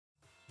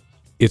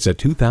It's a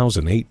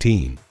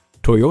 2018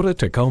 Toyota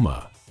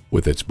Tacoma.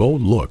 With its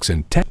bold looks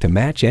and tech to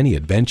match any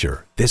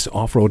adventure, this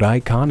off-road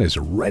icon is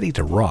ready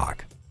to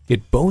rock.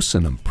 It boasts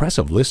an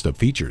impressive list of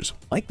features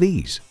like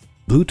these: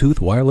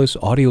 Bluetooth wireless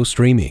audio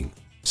streaming,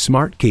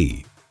 smart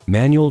key,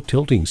 manual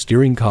tilting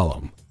steering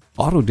column,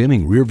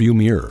 auto-dimming rearview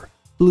mirror,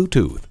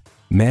 Bluetooth,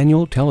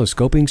 manual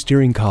telescoping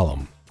steering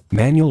column,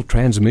 manual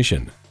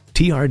transmission,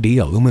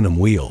 TRD aluminum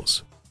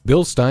wheels,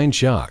 Bilstein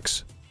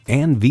shocks,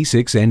 and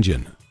V6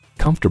 engine.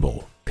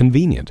 Comfortable,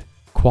 convenient,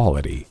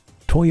 quality.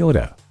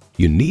 Toyota.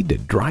 You need to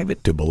drive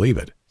it to believe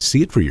it.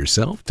 See it for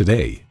yourself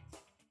today.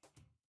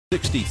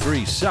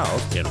 63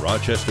 South in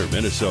Rochester,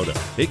 Minnesota.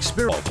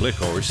 Experience,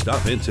 click or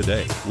stop in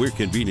today. We're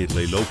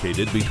conveniently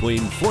located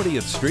between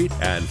 40th Street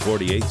and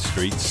 48th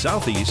Street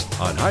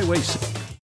Southeast on Highway 6.